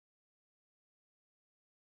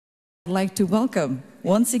I'd like to welcome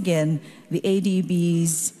once again the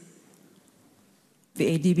ADB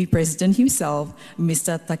President himself,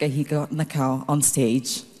 Mr. Takehiko Nakao, on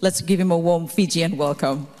stage. Let's give him a warm Fijian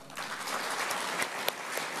welcome.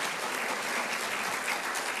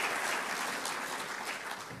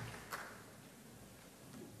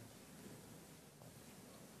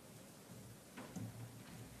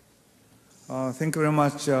 Thank you very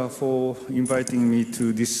much for inviting me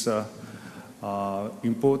to this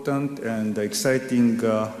important and exciting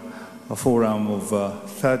forum of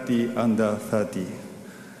 30 under 30.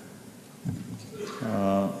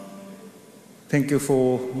 Thank you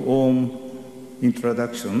for warm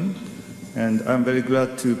introduction, and I'm very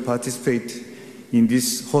glad to participate in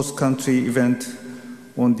this host country event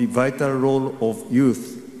on the vital role of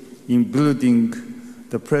youth in building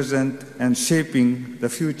the present and shaping the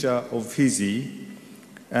future of Fiji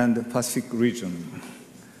and the Pacific region.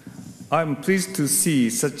 I'm pleased to see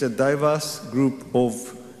such a diverse group of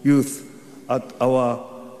youth at our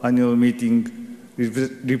annual meeting,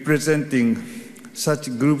 representing such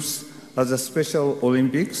groups as the Special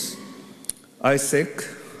Olympics, ISEC,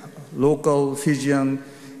 local Fijian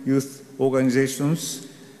youth organizations,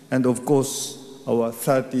 and of course, our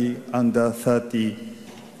 30 under 30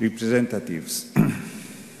 representatives.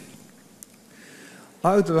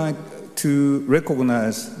 I would like to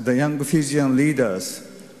recognize the young Fijian leaders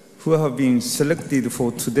who have been selected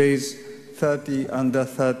for today's 30 under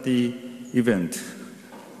 30 event.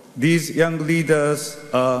 These young leaders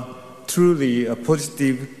are truly a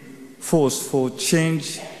positive force for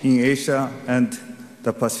change in Asia and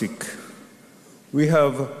the Pacific. We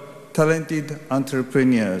have talented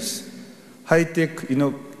entrepreneurs, high-tech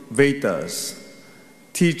innovators,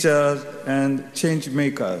 teachers and change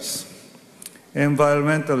makers,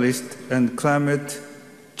 environmentalists and climate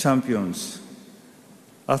champions,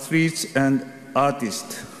 athletes and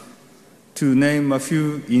artists, to name a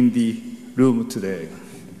few in the room today.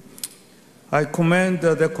 I commend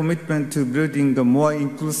their commitment to building a more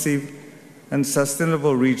inclusive and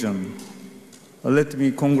sustainable region. Let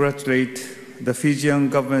me congratulate the Fijian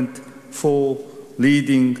government for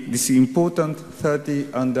leading this important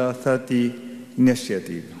 30 under 30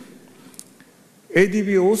 initiative.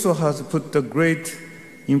 ADB also has put a great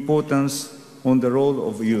importance on the role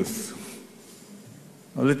of youth.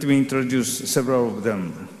 Let me introduce several of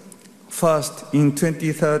them. First, in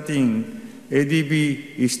 2013,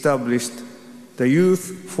 ADB established the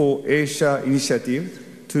Youth for Asia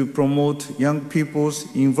initiative to promote young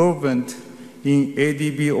people's involvement in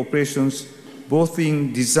ADB operations, both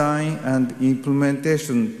in design and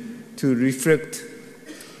implementation, to reflect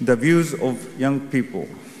the views of young people.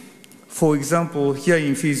 For example, here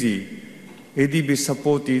in Fiji, ADB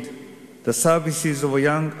supported the services of a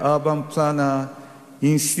young urban planner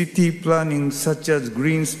in city planning, such as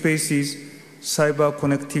green spaces, cyber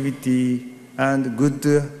connectivity, and good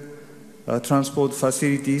transport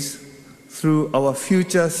facilities through our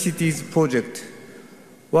Future Cities project,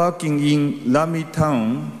 working in Lami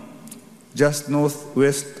town, just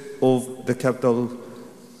northwest of the capital,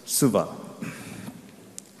 Suva.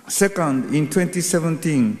 Second, in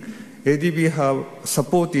 2017, ADB have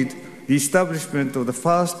supported the establishment of the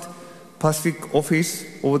first Pacific office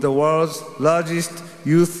of the world's largest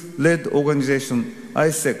youth-led organization,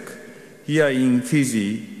 ISEC, here in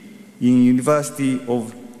Fiji, in University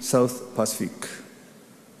of South Pacific.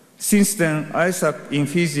 Since then, ISEC in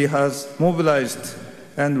Fiji has mobilized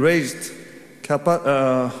and raised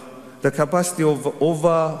the capacity of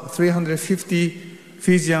over 350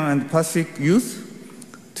 Fijian and Pacific youth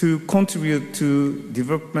to contribute to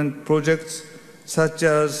development projects such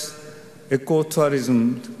as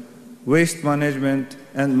ecotourism, waste management,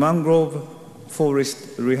 and mangrove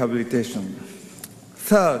forest rehabilitation.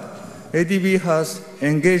 Third, ADB has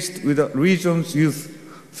engaged with the region's youth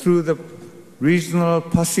through the Regional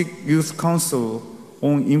Pacific Youth Council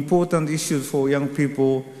on important issues for young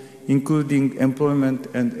people, including employment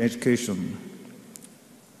and education.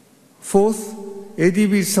 Fourth,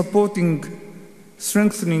 ADB is supporting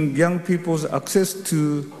strengthening young people's access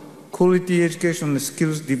to quality education and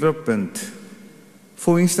skills development.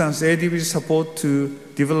 For instance, ADB support to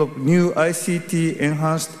develop new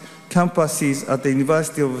ICT-enhanced campuses at the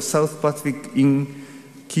University of South Pacific in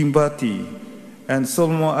Kiribati and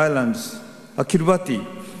Solomon Islands. Kiribati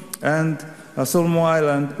and Solomon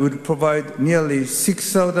Island would provide nearly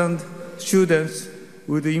 6,000 students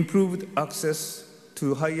with improved access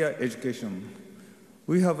to higher education.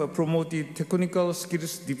 We have promoted technical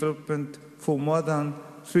skills development for more than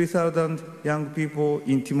 3,000 young people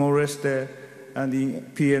in Timor-Leste and in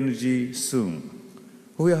PNG soon.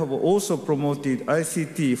 We have also promoted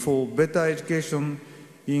ICT for better education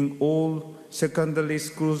in all secondary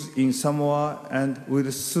schools in Samoa and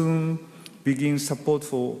will soon begin support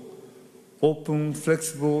for open,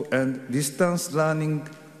 flexible, and distance learning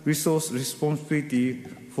resource responsibility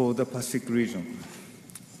for the Pacific region.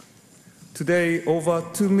 Today, over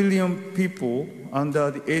 2 million people under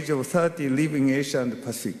the age of 30 live in Asia and the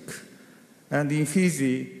Pacific. And in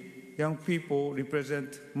Fiji, young people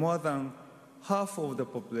represent more than half of the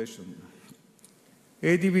population.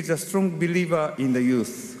 ADB is a strong believer in the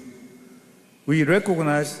youth. We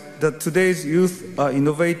recognize that today's youth are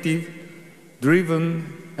innovative,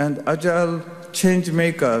 driven, and agile change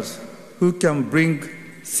makers who can bring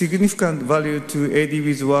significant value to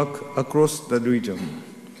ADB's work across the region.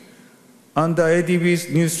 Under ADB's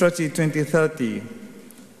new strategy 2030,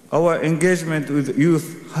 our engagement with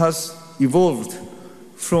youth has evolved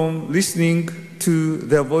from listening to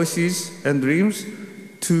their voices and dreams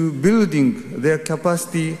to building their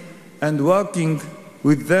capacity and working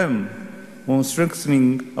with them on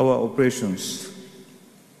strengthening our operations.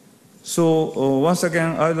 So once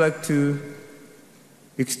again, I'd like to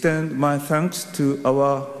extend my thanks to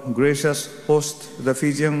our gracious host, the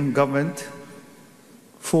Fijian government,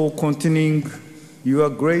 for continuing your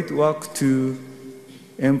great work to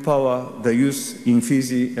empower the youth in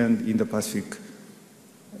Fiji and in the Pacific.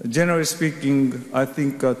 Generally speaking, I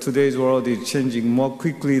think today's world is changing more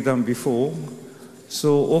quickly than before.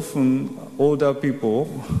 So often, older people,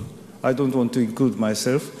 I don't want to include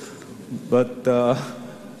myself, but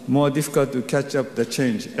more difficult to catch up the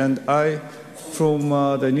change. And from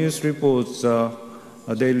the news reports,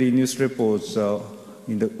 daily news reports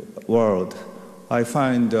in the world, I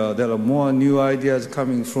find there are more new ideas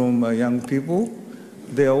coming from young people.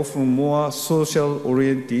 They are often more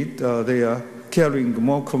social-oriented. They are caring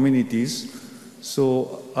more communities.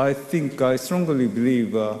 So I strongly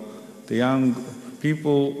believe the young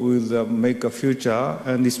people will make a future,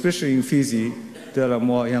 and especially in Fiji, there are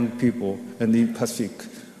more young people, and in Pacific.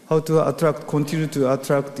 How to continue to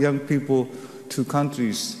attract young people to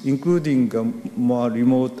countries, including more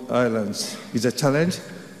remote islands, is a challenge.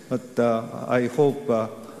 But I hope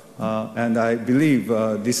and I believe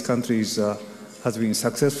this country has been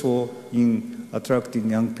successful in attracting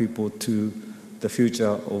young people to the future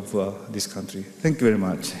of this country. Thank you very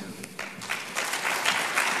much.